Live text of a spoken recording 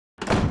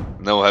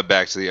And then we'll head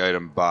back to the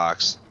item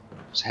box.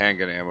 There's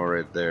handgun ammo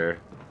right there.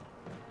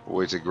 We'll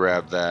wait to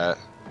grab that.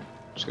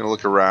 Just gonna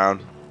look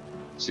around,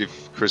 see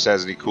if Chris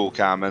has any cool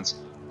comments.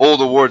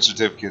 Old award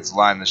certificates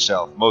line the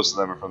shelf. Most of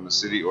them are from the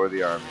city or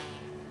the army.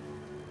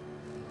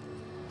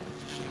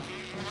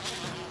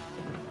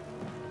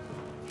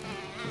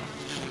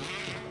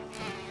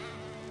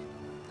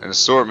 An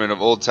assortment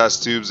of old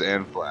test tubes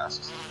and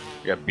flasks.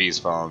 We got bees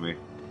following me.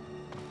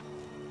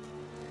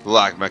 The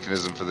lock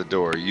mechanism for the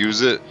door. Use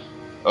it.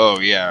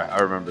 Oh yeah,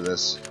 I remember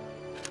this.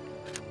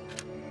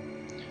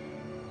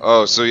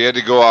 Oh, so you had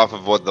to go off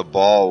of what the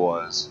ball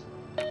was.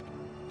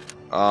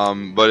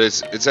 But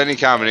it's any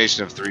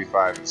combination of 3,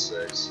 5, and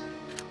 6.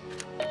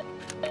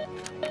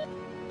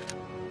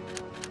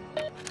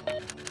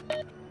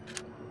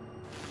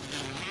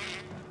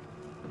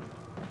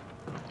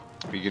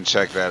 You can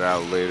check that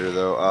out later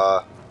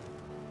though.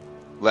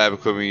 Lab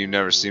equipment you've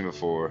never seen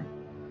before.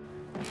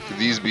 Could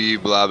these be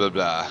blah blah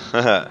blah?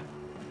 I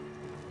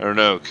don't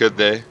know, could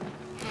they?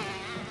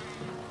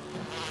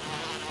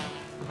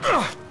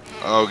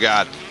 Oh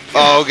god.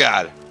 Oh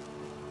god.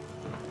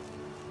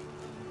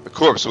 A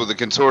corpse with a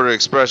contorted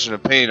expression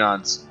of pain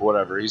on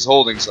whatever. He's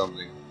holding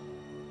something.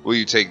 Will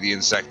you take the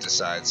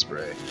insecticide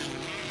spray?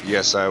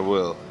 Yes, I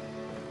will.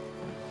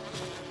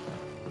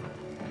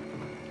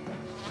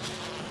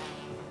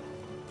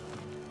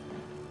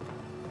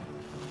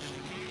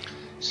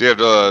 So you have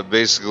to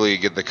basically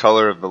get the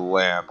color of the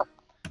lamp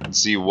and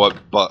see what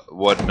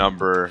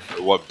number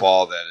or what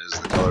ball that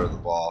is, the color of the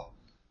ball.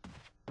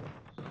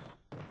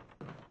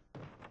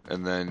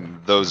 And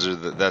then those are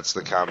that's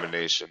the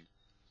combination.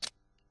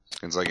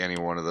 It's like any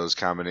one of those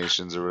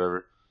combinations or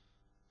whatever.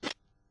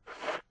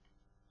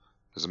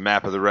 There's a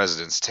map of the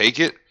residence. Take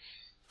it.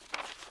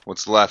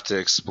 What's left to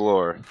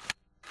explore?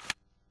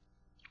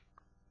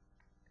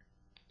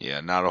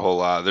 Yeah, not a whole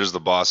lot. There's the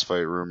boss fight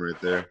room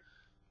right there.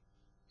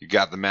 You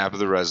got the map of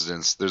the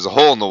residence. There's a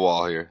hole in the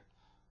wall here.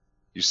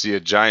 You see a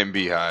giant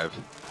beehive.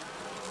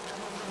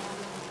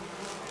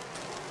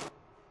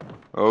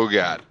 Oh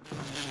god.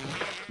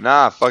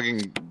 Nah,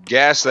 fucking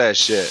gas that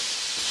shit.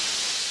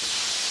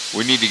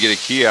 We need to get a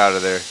key out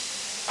of there.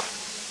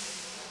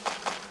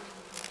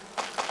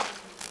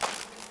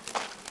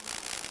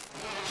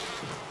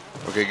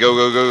 Okay, go,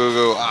 go, go, go,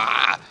 go.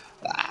 Ah!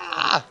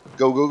 Ah!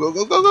 Go, go, go,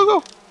 go, go, go,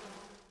 go.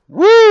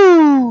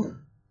 Woo!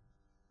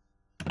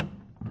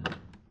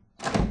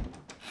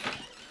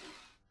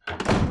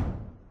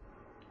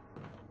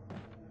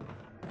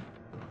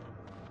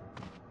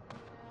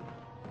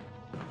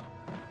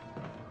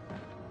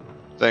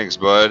 Thanks,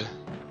 bud.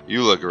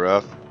 You look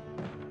rough.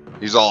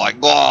 He's all like,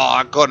 oh,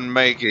 I couldn't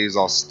make it. He's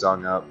all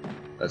stung up.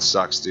 That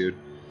sucks, dude.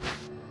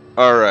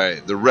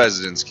 Alright, the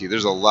residence key.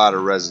 There's a lot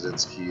of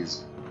residence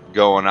keys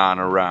going on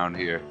around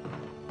here.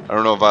 I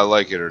don't know if I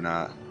like it or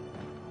not.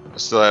 I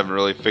still haven't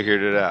really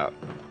figured it out.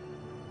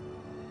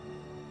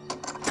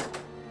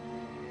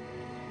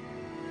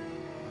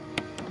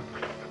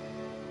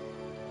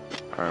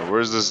 Alright,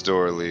 where's this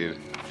door lead?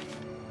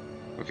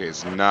 Okay,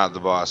 it's not the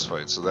boss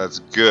fight, so that's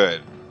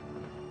good.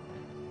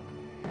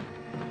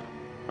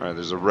 Alright,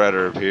 there's a red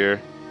herb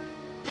here.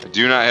 I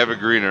do not have a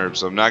green herb,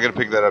 so I'm not going to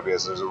pick that up yet.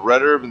 So there's a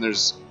red herb and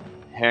there's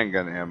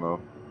handgun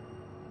ammo.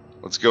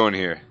 Let's go in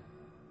here.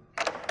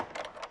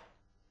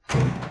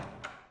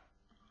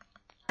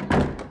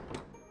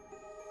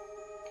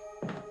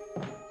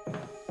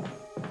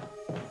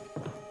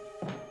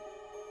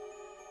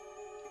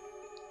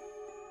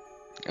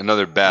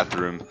 Another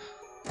bathroom.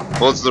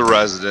 Well, it's the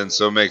residence,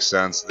 so it makes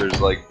sense.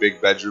 There's like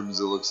big bedrooms,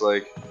 it looks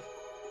like.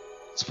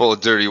 It's full of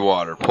dirty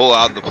water. Pull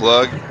out the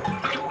plug.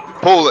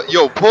 Pull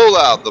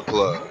out the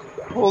plug.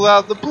 Pull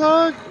out the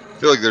plug. I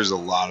feel like there's a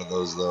lot of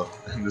those though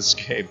in this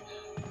game.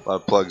 A lot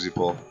of plugs you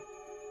pull.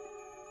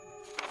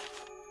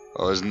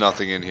 Oh, there's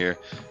nothing in here.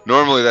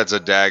 Normally that's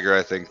a dagger,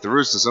 I think. The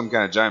roost is some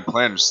kind of giant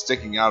plant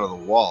sticking out of the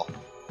wall.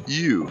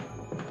 Ew.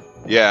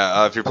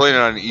 Yeah, if you're playing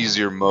it on an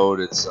easier mode,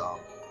 it's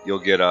you'll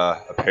get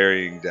a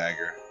parrying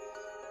dagger,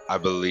 I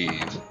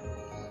believe.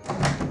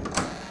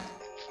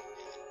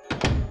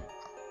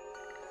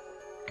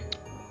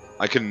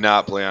 I could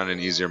not play on an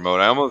easier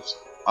mode. I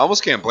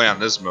almost can't play on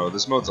this mode.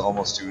 This mode's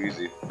almost too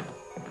easy.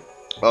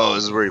 Oh,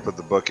 this is where you put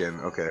the book in.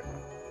 Okay.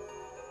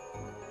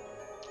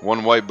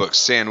 One white book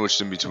sandwiched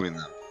in between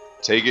them.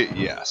 Take it?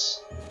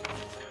 Yes.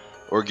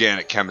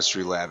 Organic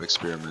chemistry lab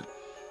experiment.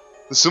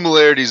 The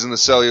similarities in the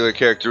cellular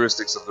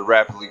characteristics of the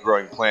rapidly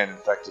growing plant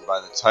infected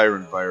by the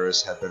tyrant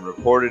virus have been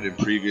reported in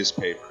previous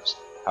papers.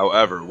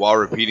 However, while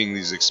repeating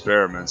these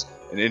experiments,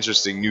 an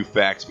interesting new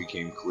fact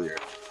became clear.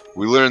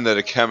 We learned that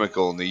a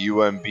chemical in the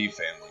e.m.o.b.r.i.a.n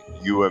family,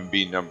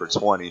 e.m.o.b.r.i.a.n number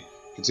 20,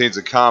 contains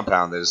a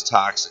compound that is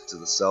toxic to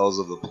the cells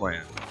of the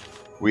plant.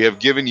 We have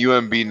given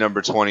e.m.o.b.r.i.a.n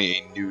number 20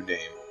 a new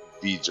name,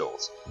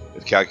 V-Jolt.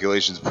 If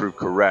calculations prove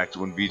correct,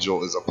 when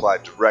V-Jolt is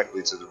applied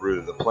directly to the root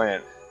of the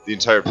plant, the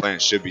entire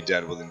plant should be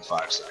dead within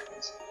 5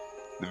 seconds.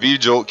 The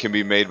V-Jolt can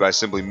be made by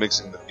simply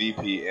mixing the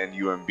VP and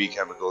e.m.o.b.r.i.a.n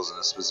chemicals in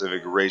a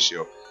specific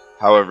ratio.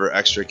 However,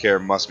 extra care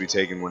must be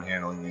taken when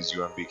handling these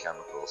e.m.o.b.r.i.a.n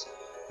chemicals.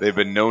 They've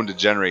been known to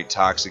generate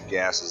toxic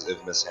gases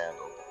if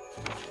mishandled.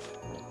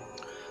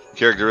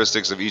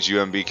 Characteristics of each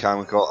UMB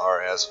chemical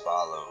are as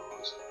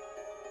follows.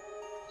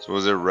 So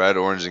was it red,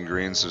 orange, and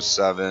green? So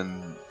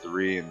 7,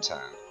 3, and 10.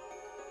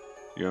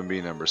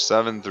 UMB number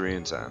 7, 3,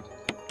 and 10.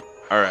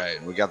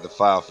 Alright, we got the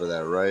file for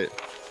that, right?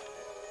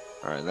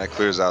 Alright, that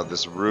clears out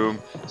this room.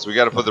 So we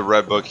got to put the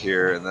red book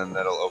here, and then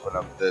that'll open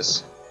up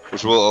this,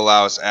 which will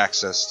allow us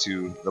access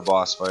to the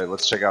boss fight.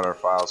 Let's check out our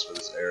files for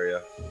this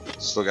area.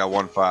 Still got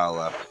one file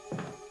left.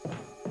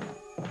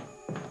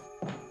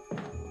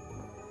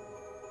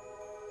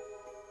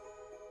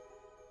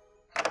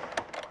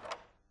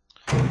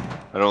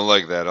 I don't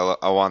like that.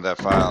 I want that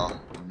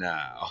file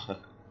now.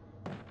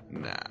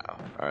 Now.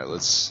 Alright,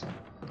 let's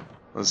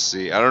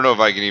see. I don't know if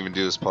I can even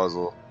do this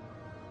puzzle.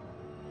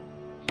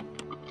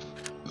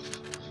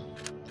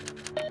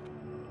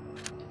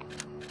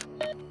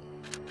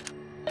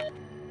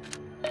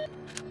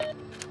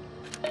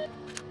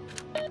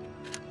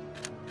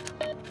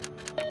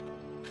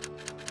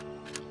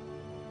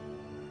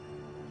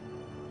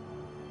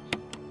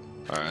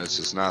 Alright, it's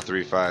just not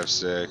 3, 5,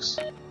 6.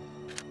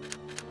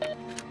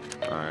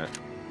 Alright.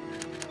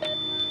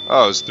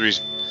 Oh, it's 3.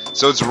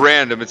 So it's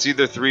random. It's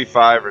either 3,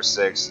 5, or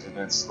 6, and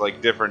it's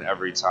like different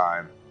every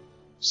time.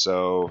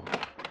 So,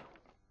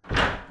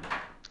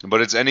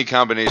 but it's any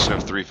combination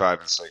of 3, 5,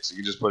 and 6. You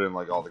can just put in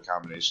like all the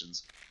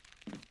combinations.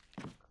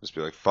 Just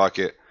be like, fuck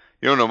it.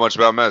 You don't know much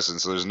about medicine,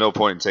 so there's no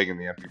point in taking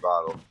the empty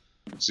bottle.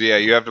 So yeah,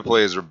 you have to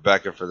play as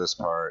Rebecca for this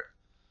part.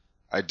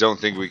 I don't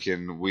think we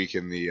can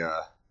weaken the.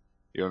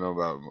 You don't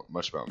know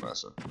much about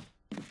medicine.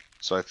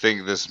 So I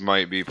think this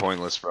might be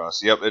pointless for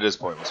us. Yep, it is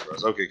pointless for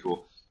us. Okay,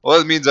 cool. Well,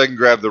 that means I can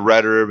grab the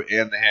red herb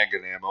and the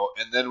handgun ammo,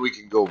 and then we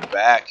can go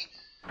back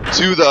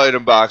to the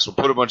item box. We'll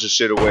put a bunch of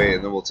shit away,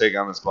 and then we'll take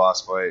on this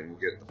boss fight, and we'll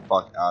get the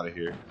fuck out of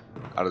here.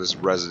 Out of this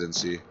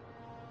residency.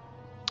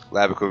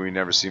 Lab equipment we've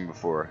never seen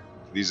before.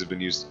 These have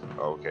been used.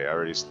 Oh, okay, I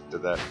already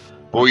did that.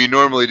 But what you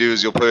normally do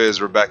is you'll play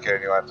as Rebecca,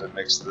 and you'll have to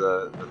mix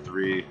the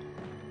 3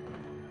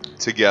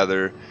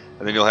 together.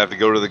 And then you'll have to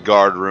go to the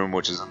guard room,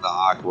 which is in the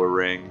aqua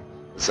ring.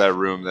 It's that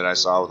room that I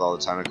saw with all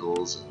the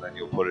tentacles, and then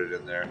you'll put it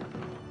in there.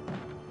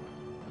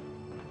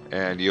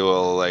 And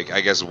you'll, like,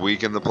 I guess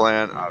weaken the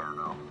plant? I don't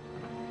know.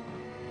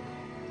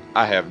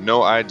 I have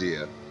no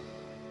idea.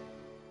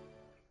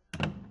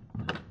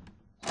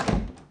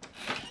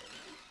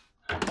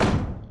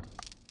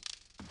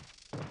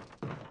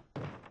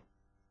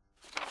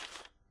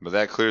 But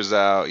that clears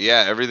out,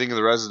 yeah, everything in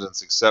the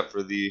residence except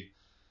for the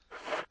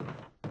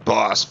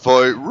boss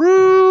fight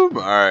room.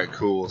 Alright,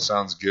 cool.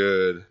 Sounds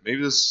good.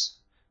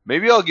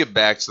 Maybe I'll get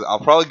back to I'll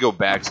probably go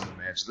back to the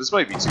mansion. This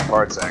might be 2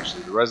 parts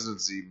actually. The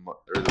residency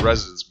or the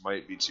residence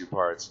might be 2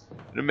 parts.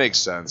 And it makes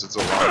sense. It's a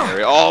long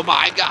area. Oh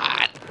my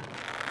god.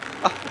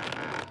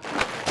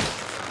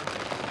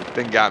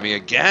 Thing got me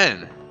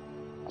again.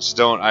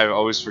 I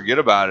always forget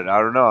about it. I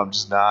don't know. I'm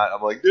just not.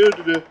 I'm like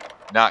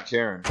not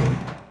caring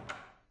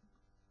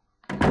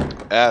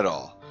at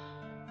all.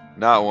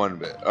 Not one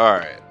bit. All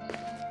right.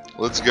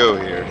 Let's go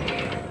here.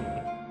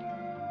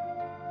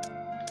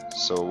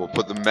 So we'll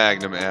put the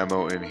magnum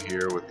ammo in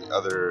here with the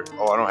other.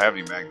 Oh, I don't have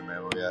any magnum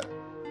ammo yet.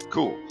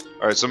 Cool.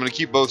 Alright, so I'm going to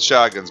keep both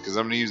shotguns because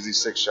I'm going to use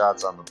these 6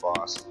 shots on the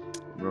boss.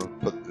 I'm going to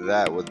put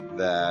that with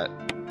that.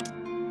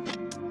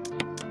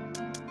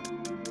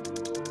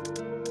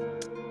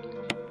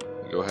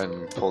 Go ahead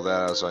and pull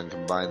that out so I can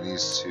combine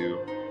these 2.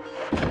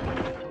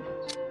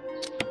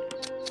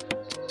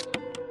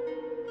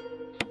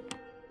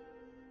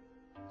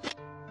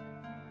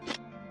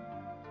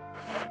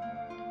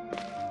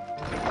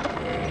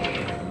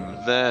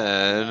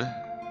 Then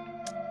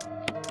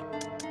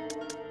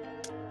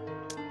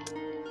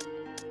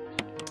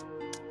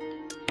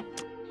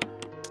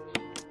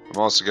I'm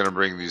also gonna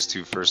bring these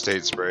 2 first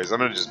aid sprays. I'm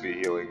gonna just be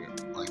healing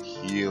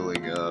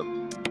up.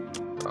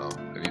 Oh,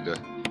 I need to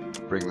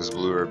bring this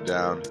blue herb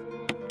down.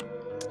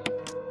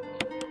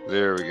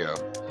 There we go.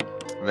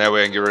 And that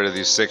way I can get rid of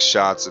these 6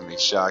 shots in the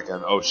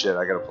shotgun. Oh shit,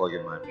 I gotta plug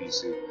in my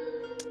PC.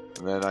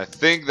 And then I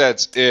think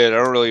that's it. I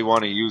don't really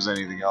want to use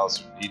anything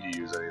else. Need to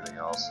use anything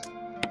else.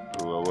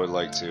 Ooh, I would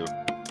like to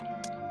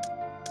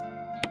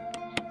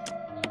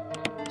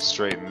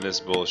straighten this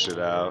bullshit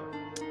out.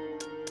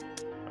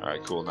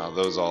 Alright, cool. Now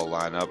those all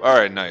line up.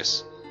 Alright,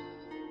 nice.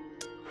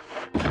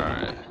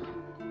 Alright.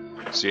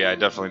 So yeah, I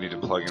definitely need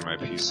to plug in my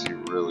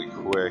PC really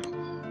quick.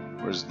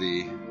 Where's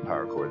the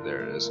power cord?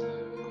 There it is.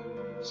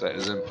 So that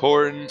is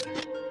important.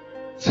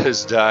 If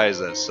this dies,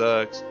 that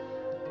sucks.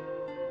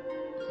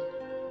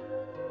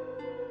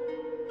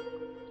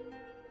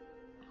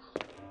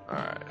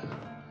 Alright.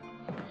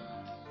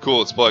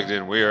 Cool, it's plugged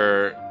in. We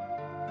are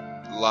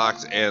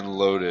locked and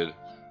loaded.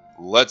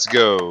 Let's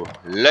go.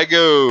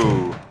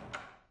 Lego!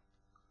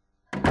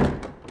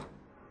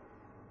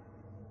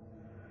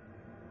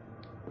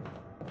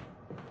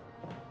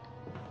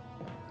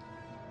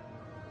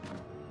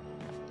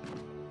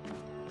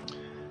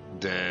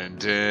 Dun,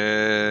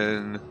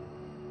 dun.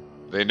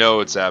 They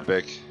know it's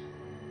epic.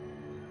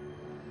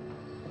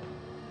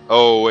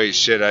 Oh wait,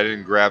 shit! I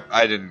didn't grab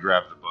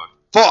the book.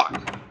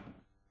 Fuck!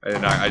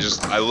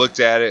 I looked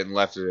at it and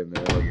left it in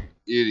there like an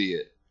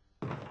idiot.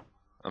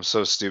 I'm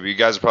so stupid. You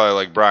guys are probably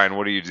like, Brian,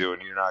 what are you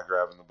doing? You're not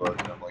grabbing the book.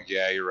 And I'm like,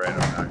 yeah, you're right.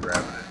 I'm not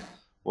grabbing it.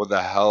 What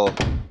the hell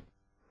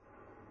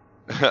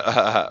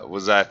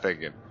was I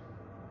thinking?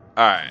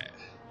 Alright.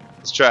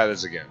 Let's try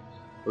this again.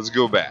 Let's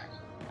go back.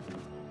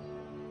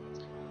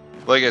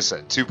 Like I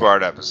said,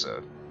 2-part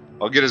episode.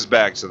 I'll get us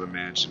back to the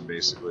mansion,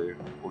 basically.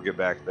 We'll get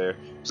back there.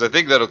 Because I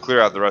think that'll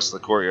clear out the rest of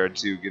the courtyard,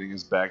 too, getting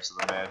us back to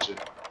the mansion.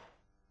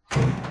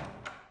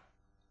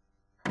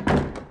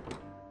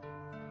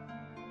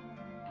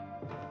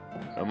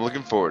 I'm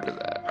looking forward to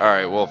that.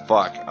 Alright, well,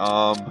 fuck.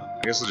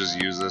 I guess I'll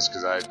just use this,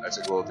 because I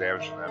took a little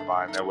damage from that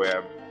vine. That way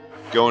I'm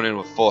going in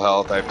with full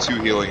health. I have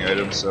 2 healing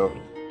items, so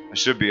I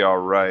should be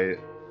alright.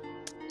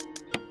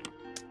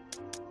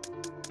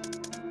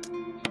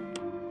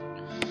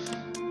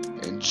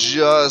 And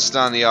just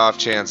on the off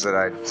chance that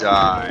I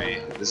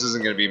die, this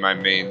isn't going to be my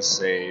main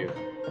save.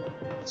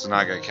 It's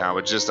not going to count,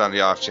 but just on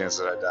the off chance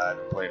that I die, I've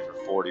been playing for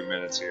 40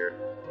 minutes here,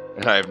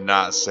 and I have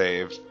not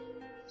saved.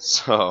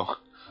 So,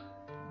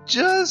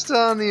 just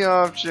on the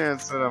off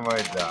chance that I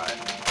might die,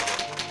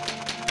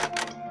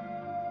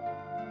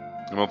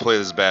 I'm going to play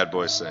this bad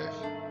boy safe.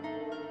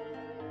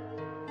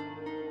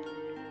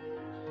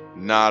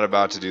 Not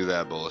about to do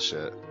that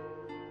bullshit.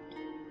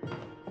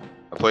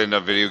 I played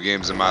enough video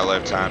games in my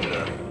lifetime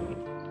to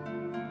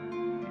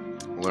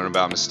learn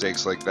about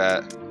mistakes like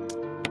that.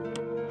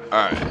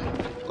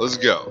 Alright, let's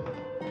go.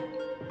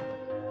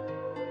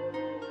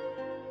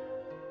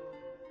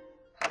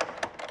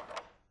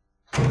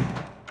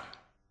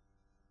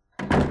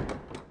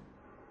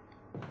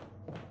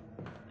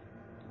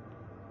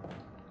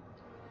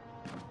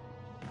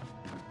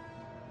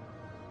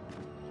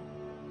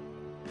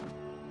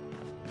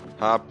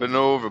 Hopping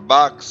over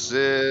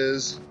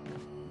boxes,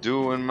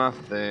 doing my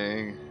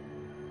thing.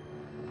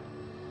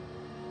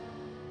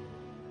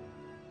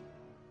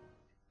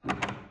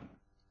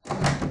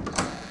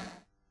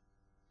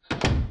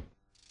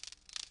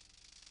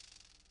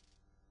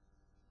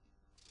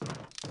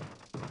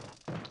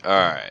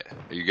 Alright,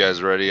 are you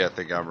guys ready? I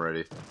think I'm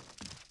ready.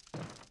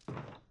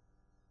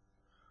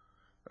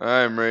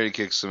 I'm ready to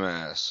kick some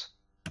ass.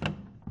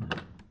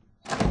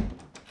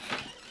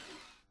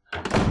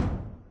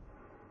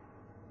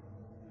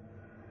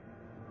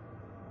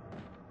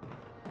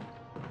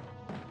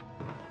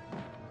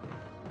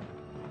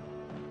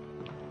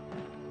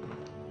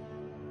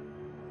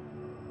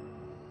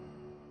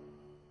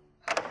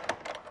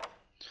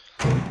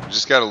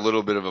 Just got a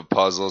little bit of a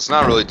puzzle. It's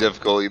not really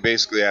difficult. You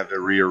basically have to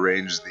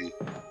rearrange the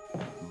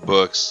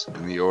books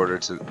in the order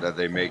that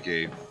they make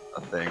a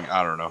thing.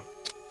 I don't know.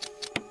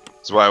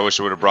 That's why I wish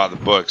I would have brought the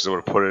book, because I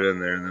would have put it in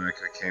there and then I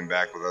could have came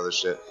back with other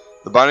shit.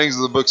 The bindings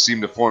of the books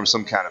seem to form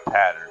some kind of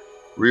pattern.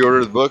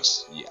 Reorder the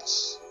books?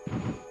 Yes.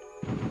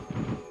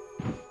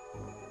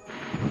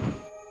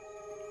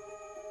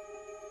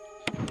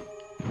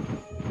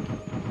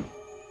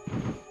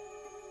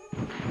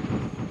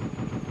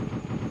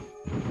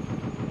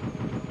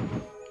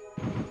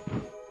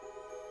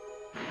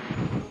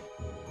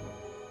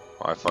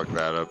 Oh, I fucked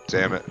that up.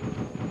 Damn it.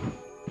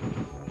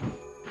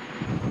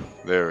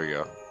 There we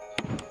go.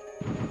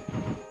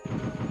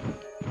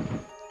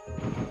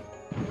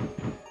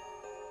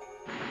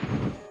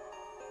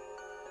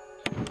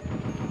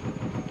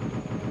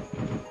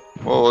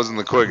 Well, it wasn't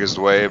the quickest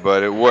way,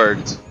 but it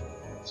worked.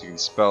 So you can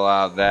spell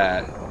out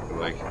that,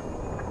 like,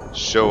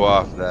 show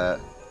off that.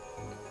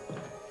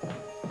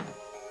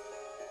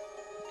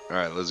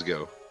 Alright, let's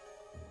go.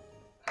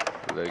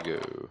 Let go.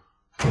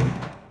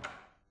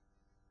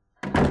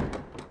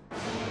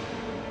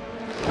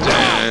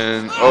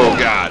 And, oh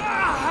god.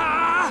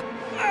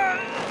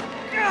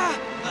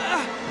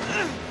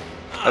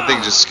 That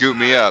thing just scooped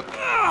me up.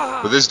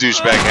 But this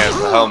douchebag has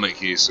the helmet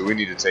key, so we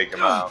need to take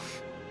him out.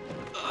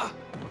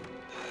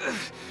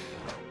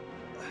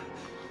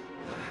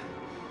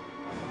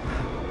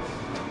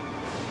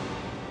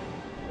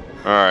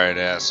 Alright,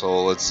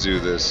 asshole, let's do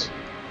this.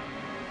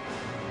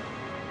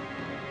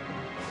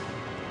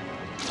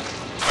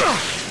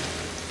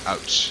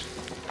 Ouch.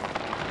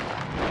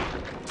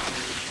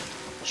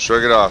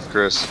 Shrug it off,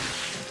 Chris.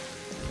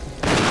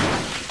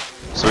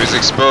 So he's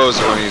exposed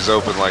when he's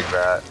open like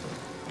that.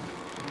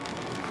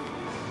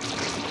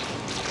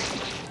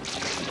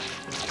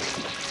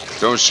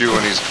 Don't shoot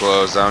when he's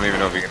closed. I don't even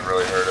know if you can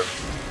really hurt him.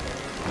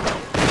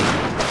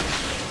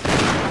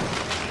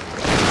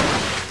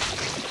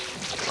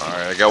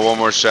 Alright, I got one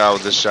more shot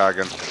with this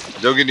shotgun.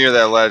 Don't get near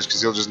that ledge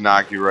because he'll just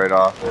knock you right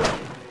off it.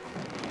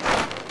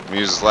 I'm gonna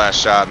use this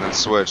last shot and then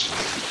switch.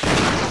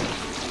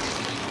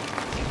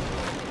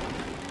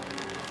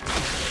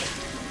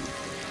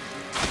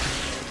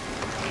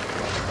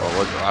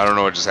 I don't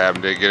know what just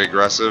happened. Did it get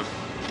aggressive?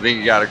 I think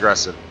he got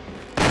aggressive.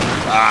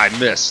 Ah, I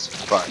missed.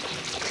 Fuck.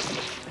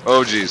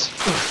 Oh, jeez.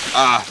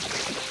 Ah.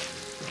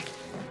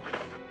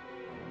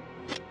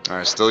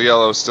 Alright, still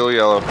yellow, still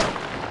yellow.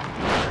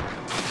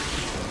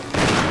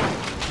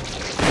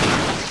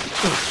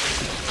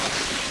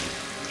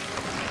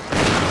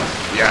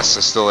 Yes, I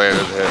still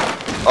landed the hit.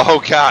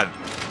 Oh, God.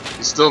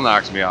 He still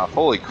knocks me off.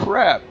 Holy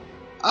crap.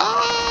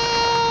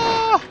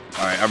 Ah!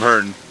 Alright, I'm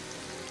hurting.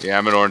 Yeah,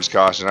 I'm an orange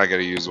caution. I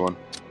gotta use one.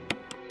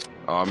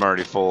 Oh, I'm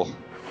already full.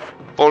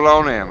 Full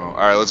on ammo.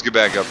 Alright, let's get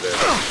back up there.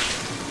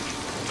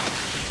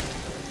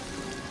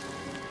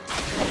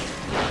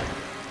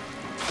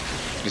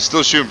 He's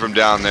still shooting from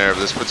down there, but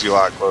this puts you a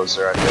lot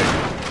closer, I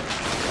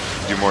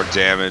think. Do more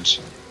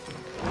damage.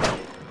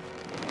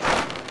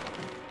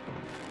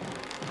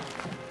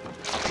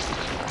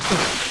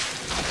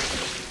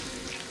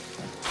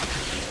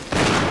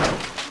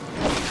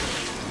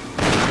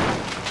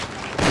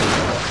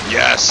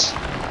 Yes!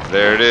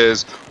 There it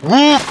is.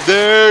 Whoop!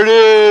 There it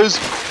is!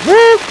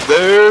 Whoop!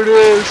 There it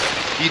is!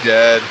 He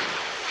dead.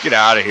 Get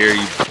out of here,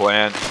 you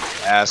plant.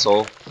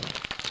 Asshole.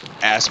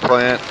 Ass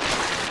plant.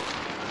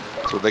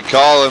 That's what they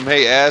call him.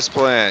 Hey, ass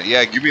plant.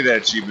 Yeah, give me that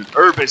achievement.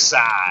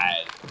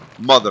 Herbicide!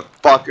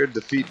 Motherfucker.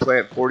 Defeat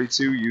plant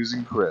 42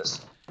 using Chris.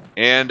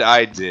 And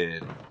I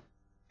did.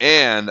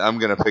 And I'm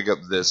gonna pick up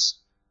this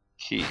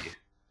key.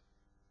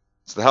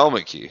 It's the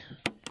helmet key.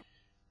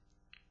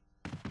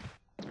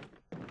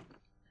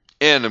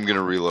 And I'm going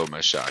to reload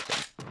my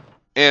shotgun.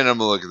 And I'm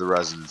going to look at the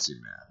residency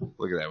map.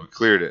 Look at that. We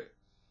cleared it.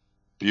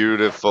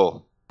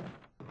 Beautiful.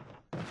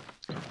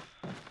 I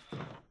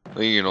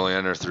think you can only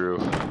enter through...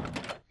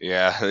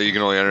 Yeah, you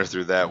can only enter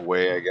through that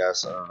way, I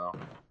guess. I don't know.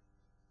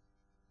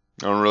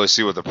 I don't really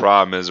see what the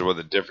problem is or what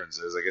the difference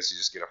is. I guess you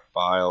just get a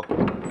file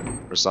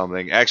or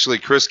something. Actually,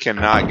 Chris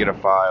cannot get a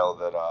file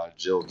that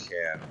Jill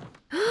can.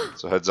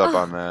 So heads up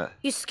on that.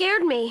 You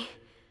scared me.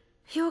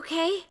 You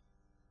okay?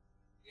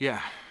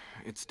 Yeah,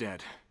 it's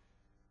dead.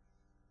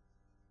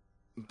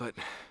 But...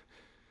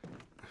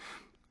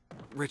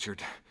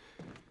 Richard...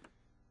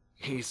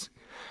 he's...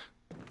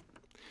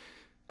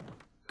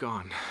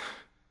 gone.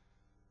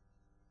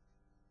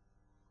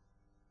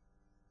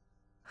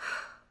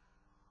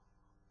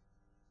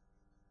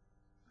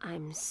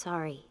 I'm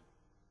sorry.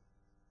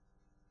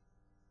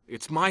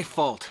 It's my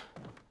fault.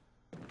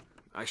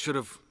 I should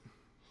have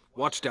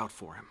watched out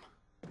for him.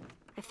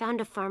 I found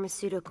a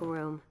pharmaceutical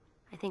room.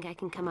 I think I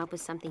can come up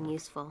with something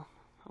useful.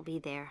 I'll be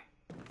there.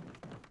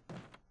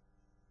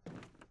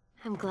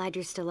 I'm glad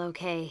you're still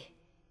okay.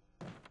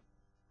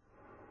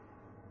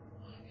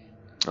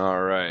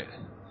 Alright.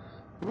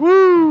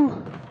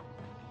 Woo!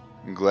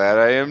 I'm glad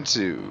I am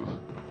too.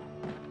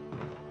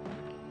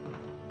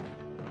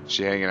 Is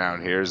she hanging out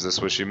in here? Is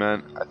this what she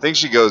meant? I think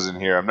she goes in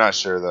here. I'm not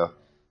sure though.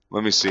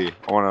 Let me see.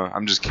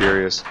 I'm just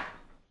curious.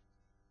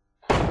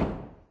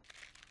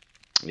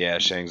 Yeah,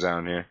 she hangs out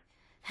in here.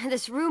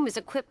 This room is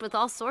equipped with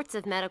all sorts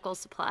of medical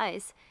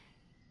supplies.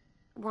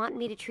 Want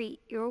me to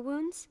treat your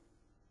wounds?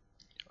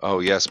 Oh,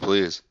 yes,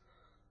 please.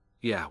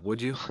 Yeah,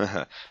 would you?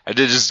 I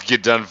did just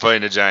get done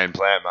fighting a giant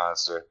plant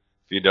monster,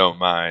 if you don't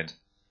mind.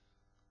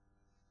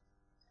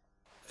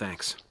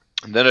 Thanks.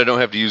 And then I don't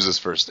have to use this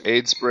first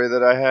aid spray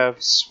that I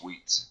have.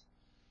 Sweet.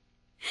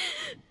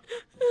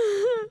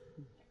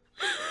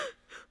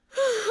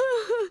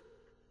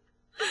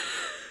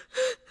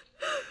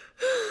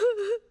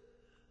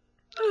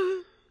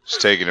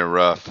 She's taking it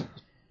rough.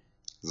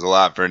 It's a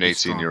lot for an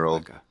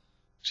 18-year-old.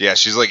 Yeah,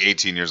 she's like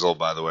 18 years old,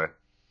 by the way.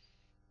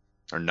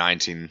 Or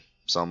 19,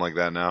 something like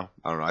that now.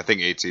 I don't know. I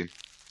think 18.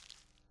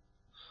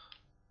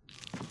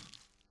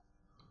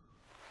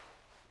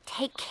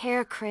 Take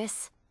care,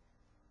 Chris.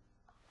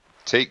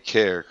 Take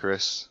care,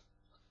 Chris.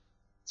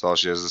 That's all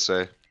she has to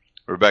say.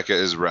 Rebecca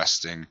is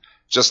resting.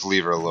 Just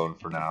leave her alone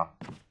for now.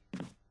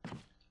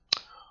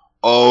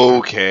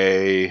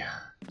 Okay.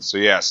 So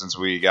yeah, since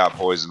we got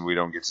poisoned, we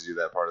don't get to do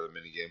that part of the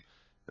minigame.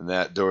 And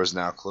that door is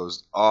now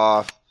closed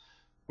off.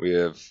 We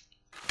have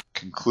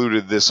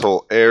concluded this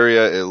whole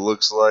area, it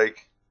looks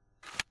like.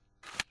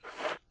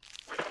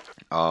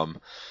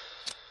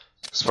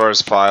 As far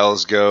as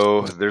files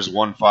go, there's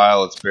one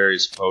file, it's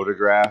Barry's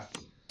photograph.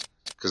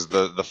 Because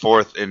the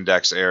fourth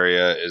index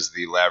area is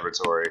the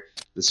laboratory.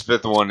 This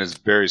fifth one is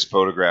Barry's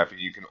photograph.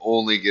 You can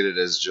only get it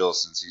as Jill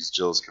since he's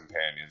Jill's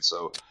companion.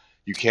 So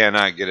you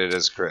cannot get it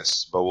as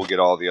Chris. But we'll get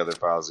all the other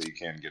files that you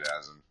can get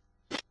as him.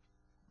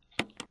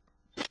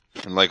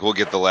 And like we'll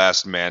get the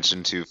last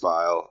Mansion 2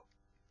 file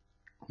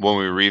when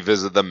we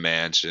revisit the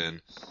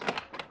mansion.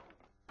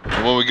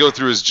 And when we go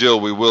through as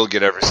Jill, we will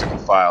get every single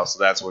file. So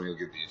that's when you'll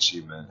get the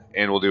achievement.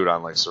 And we'll do it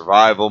on like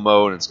survival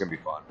mode. And it's going to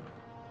be fun.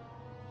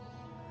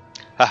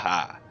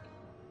 Haha.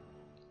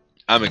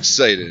 I'm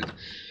excited.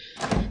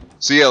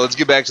 So yeah, let's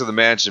get back to the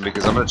mansion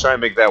because I'm going to try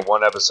and make that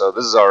one episode.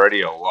 This is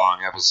already a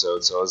long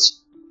episode, so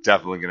it's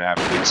definitely going to have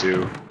to be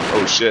 2.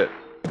 Oh shit.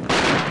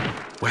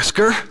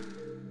 Wesker?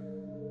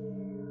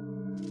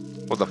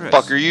 What the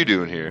fuck are you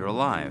doing here? You're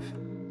alive.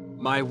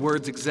 My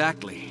words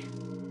exactly.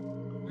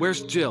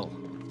 Where's Jill?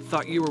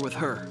 Thought you were with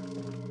her.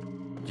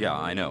 Yeah,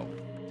 I know.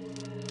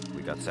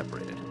 We got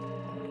separated.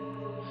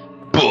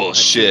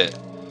 Bullshit.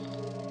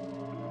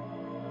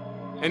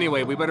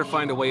 Anyway, we better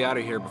find a way out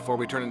of here before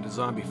we turn into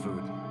zombie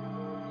food.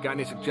 Got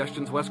any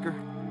suggestions, Wesker?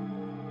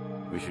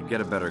 We should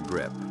get a better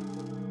grip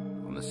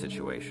on the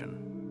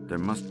situation. There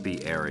must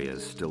be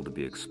areas still to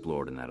be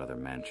explored in that other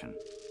mansion.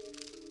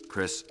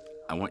 Chris,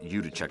 I want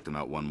you to check them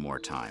out one more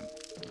time.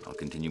 I'll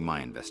continue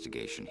my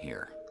investigation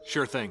here.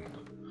 Sure thing.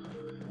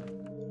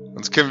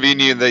 It's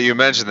convenient that you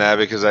mentioned that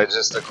because I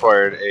just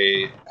acquired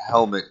a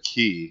helmet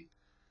key.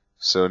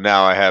 So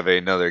now I have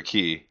another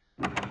key.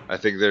 I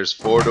think there's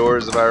 4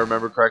 doors if I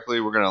remember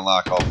correctly. We're going to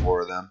unlock all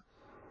 4 of them.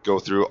 Go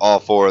through all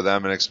 4 of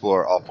them and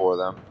explore all 4 of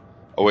them.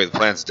 Oh wait, the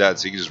plant's dead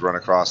so you can just run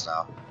across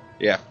now.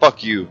 Yeah,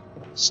 fuck you,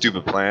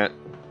 stupid plant.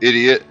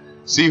 Idiot.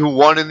 See who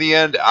won in the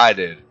end? I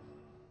did.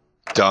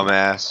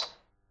 Dumbass.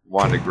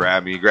 Wanted to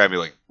grab me. He grabbed me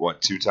like,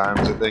 what, 2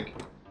 times I think?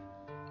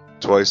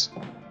 Twice.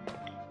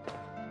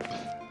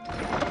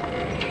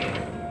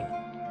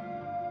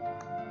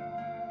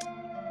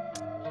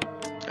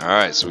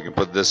 Alright, so we can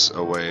put this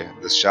away,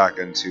 this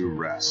shotgun to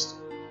rest.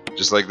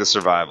 Just like the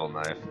survival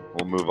knife.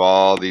 We'll move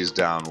all these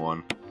down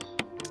 1.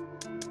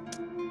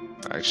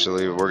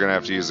 Actually, we're going to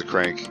have to use the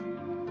crank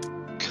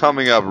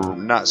coming up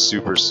not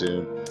super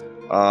soon.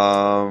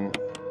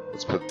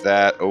 Let's put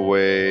that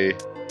away.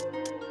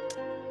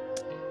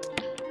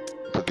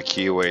 Put the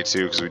key away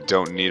too, because we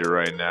don't need it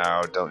right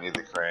now. Don't need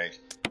the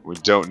crank. We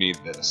don't need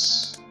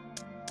this.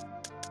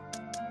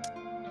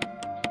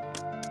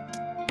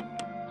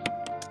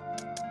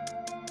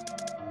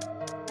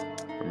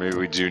 Or maybe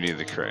we do need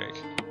the crank.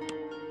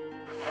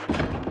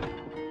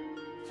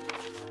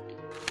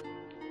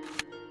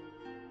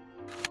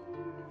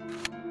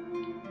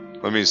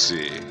 Let me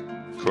see.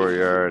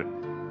 Courtyard.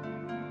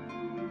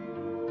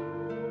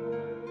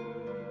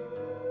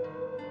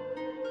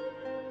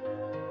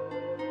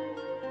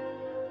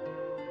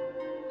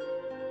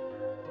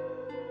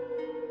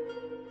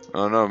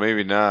 Oh no,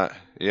 maybe not.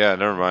 Yeah,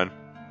 never mind.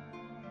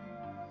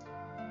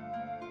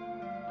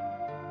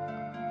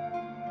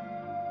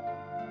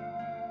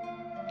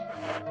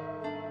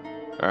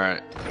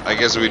 Alright. I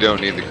guess we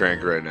don't need the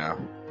crank right now.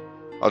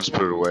 I'll just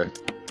put it away.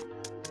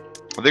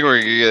 I think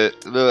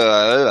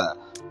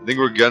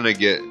we're gonna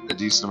get a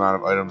decent amount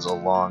of items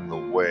along the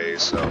way,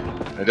 so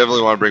I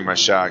definitely want to bring my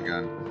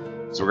shotgun.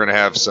 So we're gonna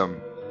have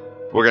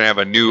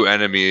a new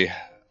enemy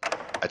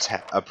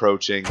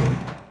attacking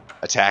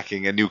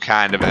a new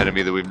kind of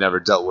enemy that we've never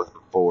dealt with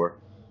before,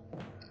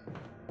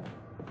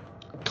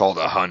 called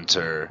a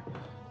hunter.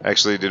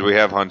 Actually, did we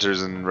have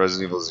hunters in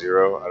Resident Evil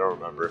 0? I don't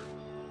remember.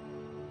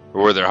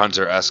 Or were there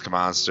hunter-esque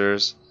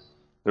monsters?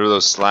 There were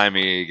those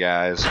slimy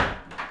guys.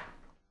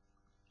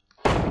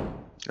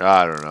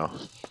 I don't know.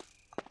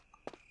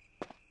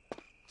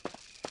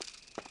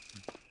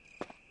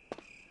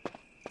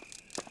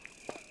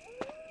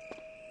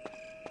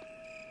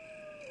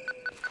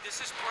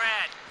 This is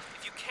Brad.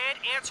 If you can't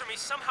answer me,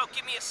 somehow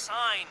give me a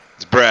sign.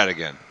 It's Brad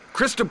again.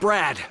 Krista,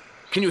 Brad,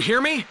 can you hear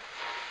me?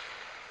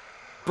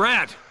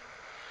 Brad!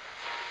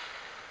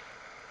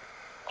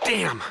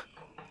 Damn!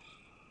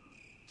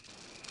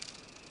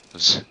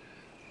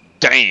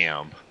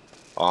 Damn.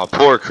 Aw,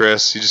 poor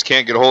Chris. He just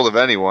can't get a hold of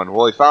anyone.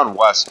 Well, he found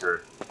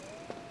Wesker.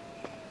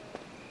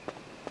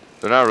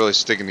 They're not really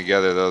sticking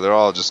together, though. They're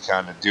all just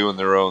kind of doing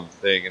their own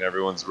thing, and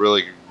everyone's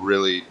really,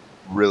 really,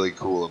 really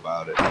cool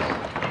about it.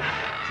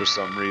 For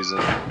some reason.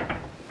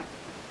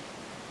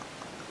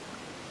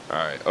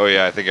 Alright. Oh,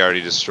 yeah, I think I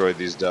already destroyed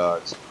these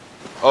dogs.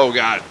 Oh,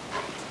 God.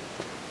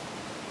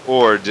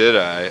 Or did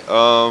I?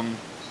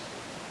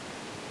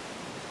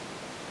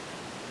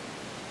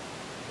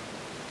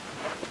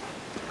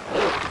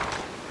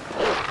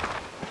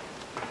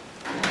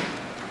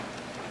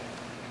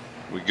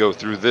 We go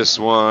through this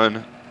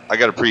one. I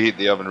gotta preheat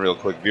the oven real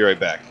quick. Be right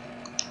back.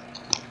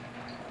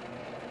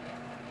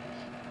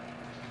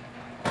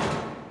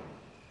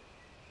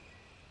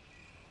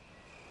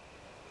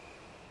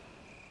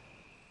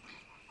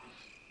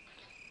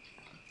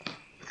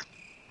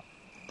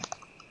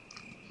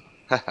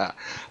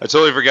 I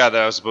totally forgot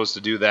that I was supposed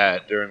to do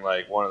that during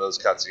like one of those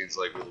cutscenes,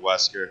 like with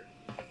Wesker.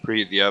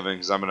 Preheat the oven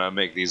because I'm gonna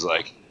make these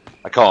like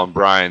I call them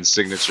Brian's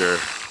signature,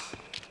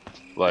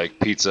 like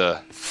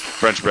pizza,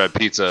 French bread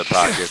pizza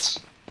pockets.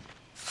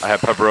 I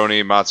have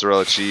pepperoni,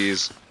 mozzarella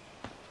cheese,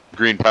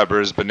 green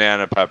peppers,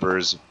 banana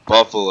peppers,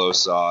 buffalo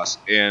sauce,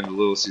 and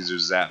Little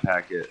Caesar's Zap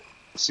packet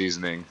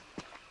seasoning,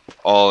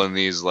 all in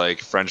these like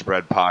French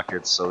bread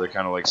pockets. So they're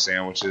kind of like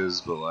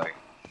sandwiches, but like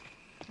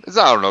it's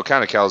I don't know,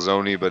 kind of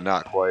calzone, but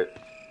not quite.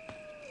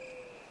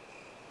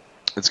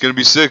 It's gonna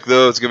be sick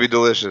though. It's gonna be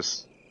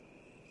delicious.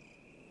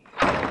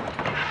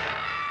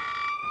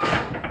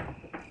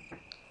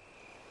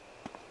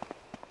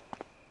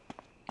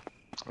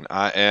 And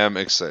I am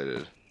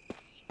excited.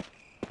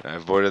 I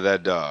avoided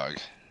that dog.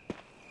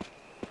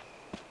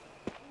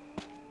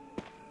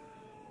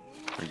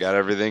 We got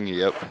everything?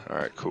 Yep.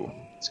 Alright, cool.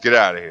 Let's get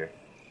out of here.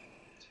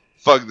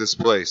 Fuck this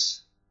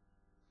place.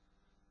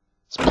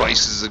 This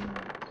place is a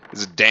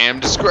damn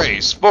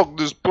disgrace. Fuck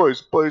this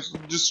place. Place is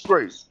a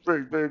disgrace.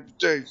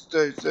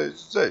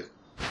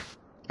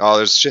 Oh,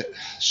 there's shit.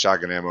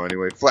 Shotgun ammo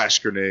anyway. Flash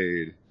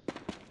grenade.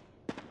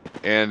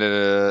 And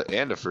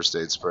a first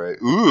aid spray.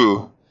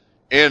 Ooh.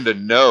 And a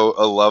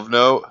love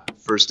note.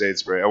 First aid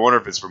spray. I wonder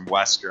if it's from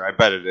Wesker. I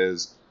bet it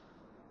is.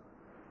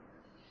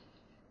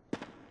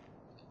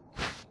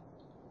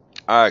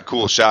 Alright,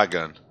 cool.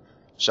 Shotgun.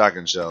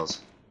 Shotgun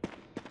shells.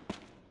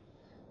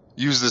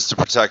 Use this to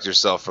protect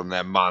yourself from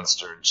that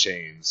monster in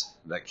chains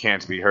that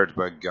can't be hurt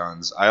by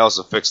guns. I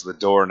also fixed the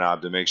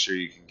doorknob to make sure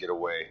you can get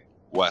away.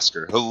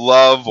 Wesker. I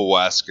love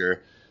Wesker.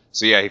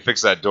 So yeah, he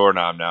fixed that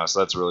doorknob now, so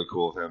that's really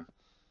cool of him.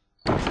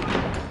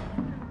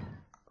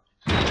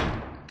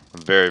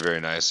 Very, very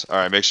nice.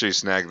 Alright, make sure you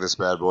snag this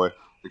bad boy.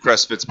 The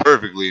crest fits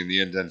perfectly in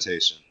the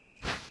indentation.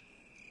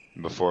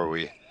 Before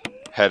we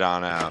head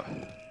on out.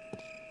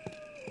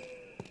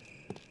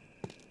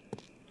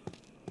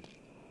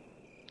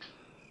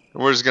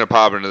 And we're just going to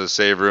pop into the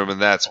save room,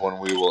 and that's when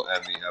we will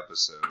end the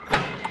episode.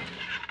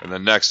 In the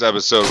next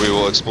episode, we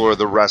will explore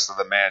the rest of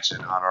the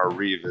mansion on our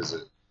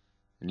revisit.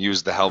 And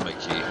use the helmet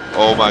key.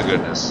 Oh my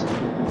goodness.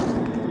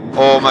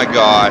 Oh my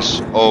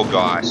gosh. Oh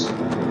gosh.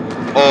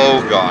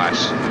 Oh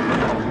gosh.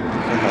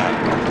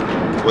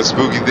 What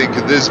spooky thing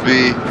could this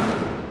be?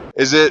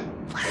 Is it?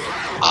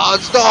 Oh,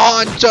 it's the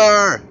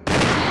hunter!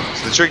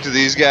 So the trick to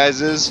these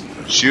guys is,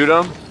 shoot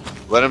them,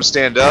 let them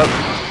stand up,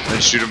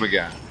 then shoot them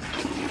again.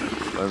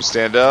 Let them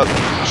stand up,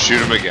 shoot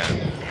them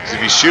again. Because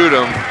if you shoot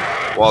them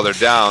while they're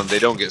down, they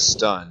don't get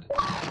stunned.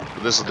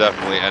 But this will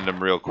definitely end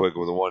them real quick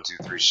with a 1, 2,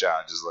 3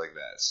 shot, just like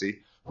that. See?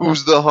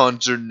 Who's the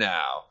hunter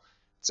now?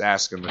 It's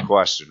asking the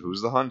question.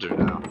 Who's the hunter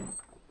now?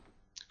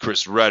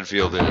 Chris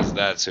Redfield is.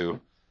 That's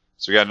who.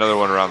 So we got another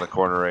one around the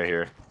corner right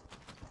here.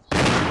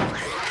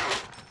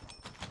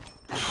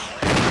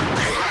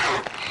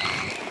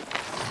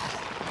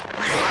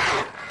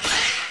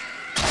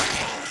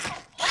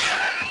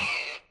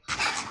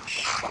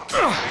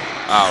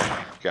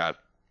 Ow. God.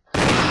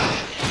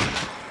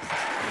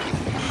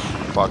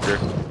 Fucker.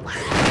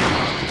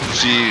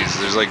 Jeez,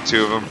 there's like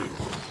 2 of them.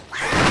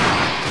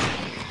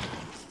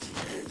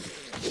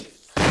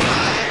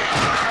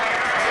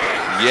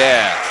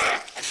 Yeah.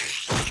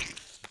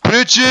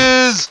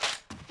 Bitches!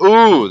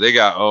 Ooh, they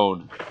got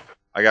owned.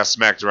 I got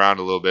smacked around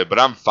a little bit, but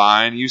I'm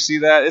fine. You see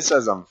that? It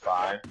says I'm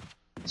fine.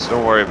 So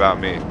don't worry about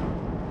me.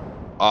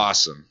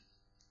 Awesome.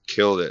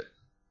 Killed it.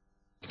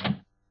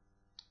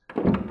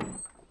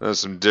 That was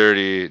some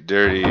dirty,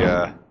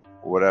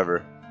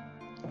 whatever.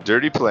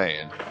 Dirty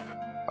playing.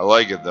 I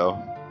like it, though.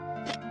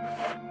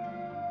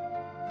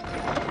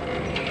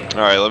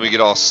 Alright, let me get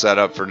all set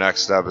up for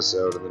next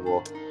episode, and then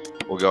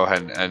we'll go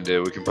ahead and end it.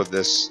 We can put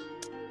this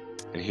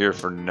in here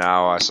for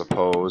now, I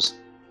suppose.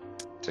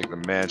 Take the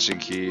mansion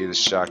key, the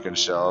shotgun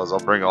shells. I'll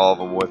bring all of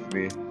them with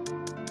me.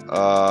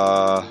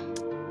 I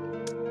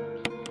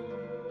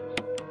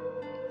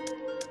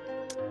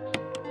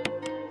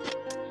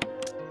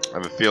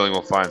have a feeling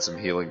we'll find some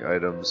healing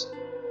items.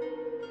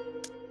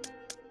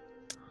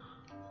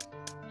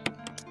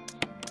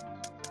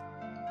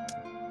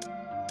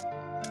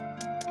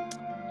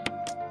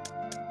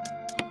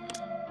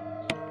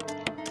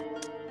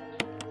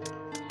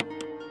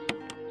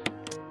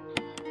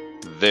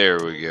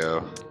 There we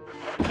go.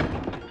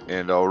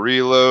 And I'll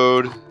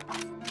reload.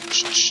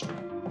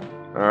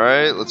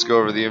 Alright, let's go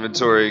over the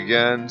inventory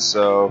again.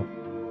 So,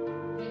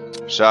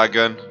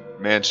 shotgun,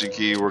 mansion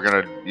key. We're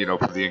gonna,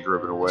 put the ink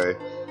ribbon away.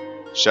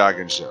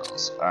 Shotgun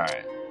shells.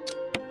 Alright.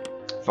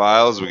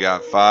 Files, we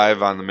got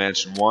 5 on the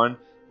mansion 1.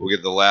 We'll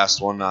get the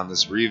last one on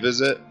this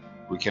revisit.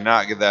 We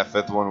cannot get that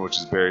 5th one, which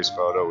is Barry's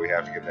photo. We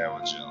have to get that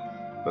one, Jill.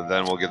 But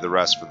then we'll get the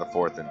rest for the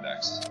 4th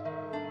index.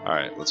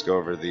 Alright, let's go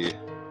over the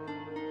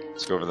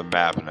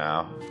map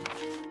now.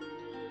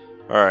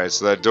 Alright,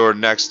 so that door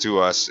next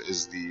to us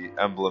is the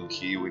emblem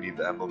key. We need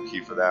the emblem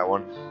key for that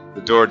one.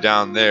 The door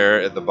down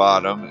there at the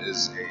bottom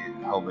is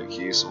a helmet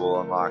key, so we'll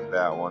unlock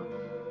that one.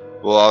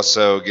 We'll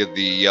also get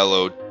the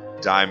yellow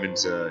diamond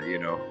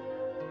to,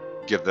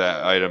 get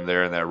that item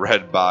there in that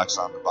red box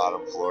on the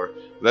bottom floor.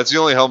 But that's the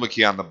only helmet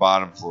key on the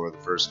bottom floor of the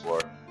first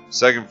floor.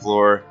 Second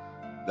floor,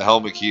 the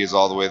helmet key is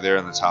all the way there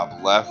in the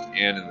top left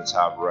and in the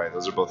top right.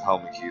 Those are both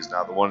helmet keys.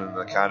 Now, the one in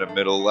the kind of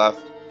middle left,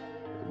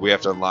 we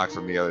have to unlock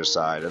from the other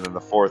side. And then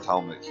the 4th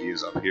helmet key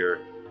is up here.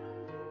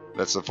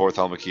 That's the 4th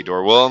helmet key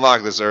door. We'll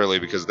unlock this early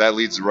because that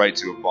leads right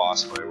to a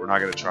boss fight. We're not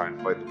going to try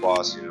and fight the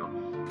boss,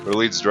 But it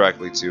leads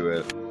directly to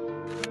it.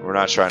 We're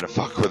not trying to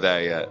fuck with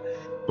that yet.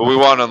 But we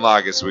want to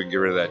unlock it so we can get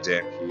rid of that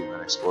damn key and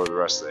then explore the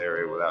rest of the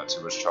area without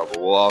too much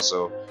trouble. We'll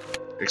also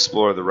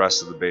explore the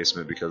rest of the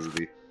basement because of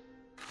the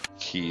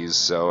keys.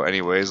 So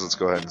anyways, let's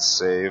go ahead and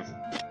save.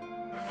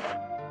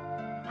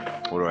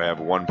 What do I have?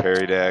 1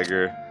 parry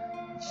dagger.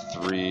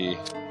 3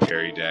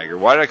 parry dagger.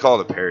 Why did I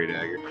call it a parry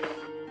dagger?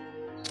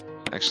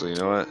 Actually, you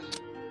know what?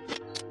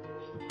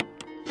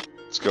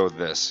 Let's go with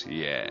this.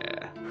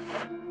 Yeah.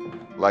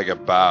 Like a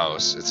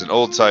mouse. It's an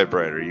old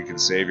typewriter. You can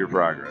save your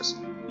progress.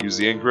 Use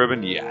the ink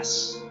ribbon?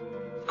 Yes.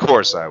 Of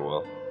course I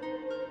will.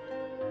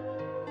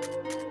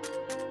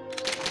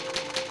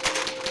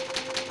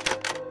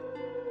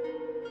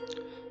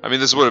 I mean,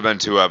 this would have been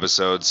 2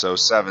 episodes, so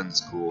 7's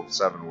cool.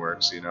 7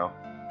 works,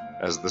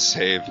 as the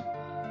save.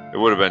 It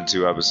would have been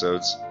 2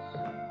 episodes.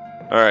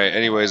 Alright,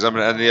 anyways, I'm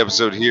going to end the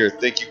episode here.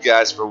 Thank you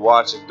guys for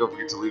watching. Don't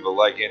forget to leave a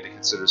like and to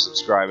consider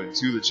subscribing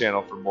to the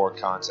channel for more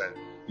content.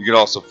 You can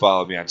also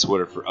follow me on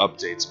Twitter for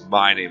updates.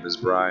 My name is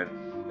Brian,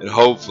 and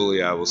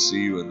hopefully I will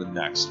see you in the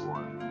next one.